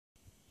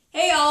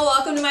Hey y'all,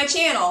 welcome to my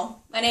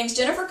channel. My name's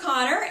Jennifer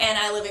Connor and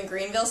I live in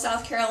Greenville,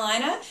 South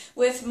Carolina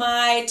with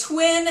my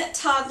twin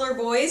toddler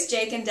boys,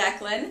 Jake and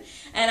Declan,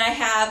 and I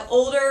have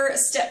older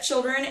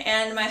stepchildren,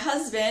 and my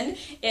husband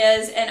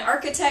is an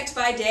architect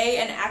by day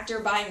and actor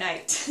by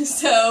night.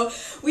 So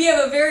we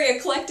have a very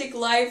eclectic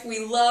life. We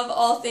love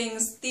all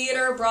things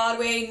theater,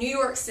 Broadway, New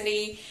York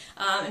City.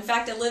 In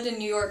fact, I lived in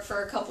New York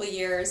for a couple of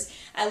years.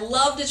 I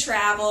love to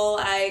travel.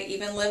 I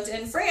even lived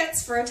in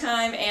France for a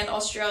time and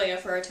Australia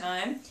for a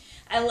time.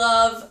 I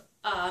love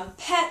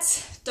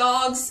pets,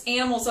 dogs,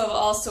 animals of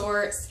all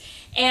sorts,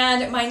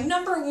 and my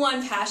number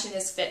one passion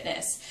is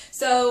fitness.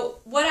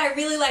 So what I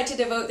really like to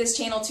devote this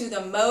channel to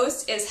the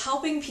most is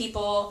helping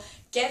people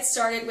get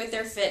started with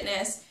their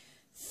fitness,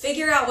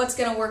 figure out what's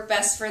going to work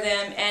best for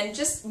them, and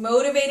just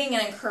motivating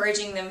and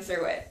encouraging them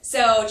through it.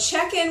 So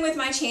check in with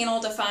my channel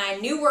to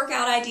find new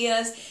workout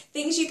ideas,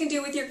 things you can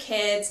do with your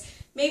kids,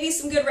 maybe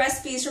some good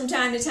recipes from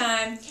time to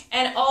time,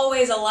 and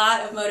always a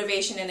lot of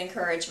motivation and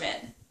encouragement.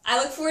 I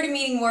look forward to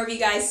meeting more of you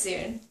guys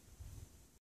soon.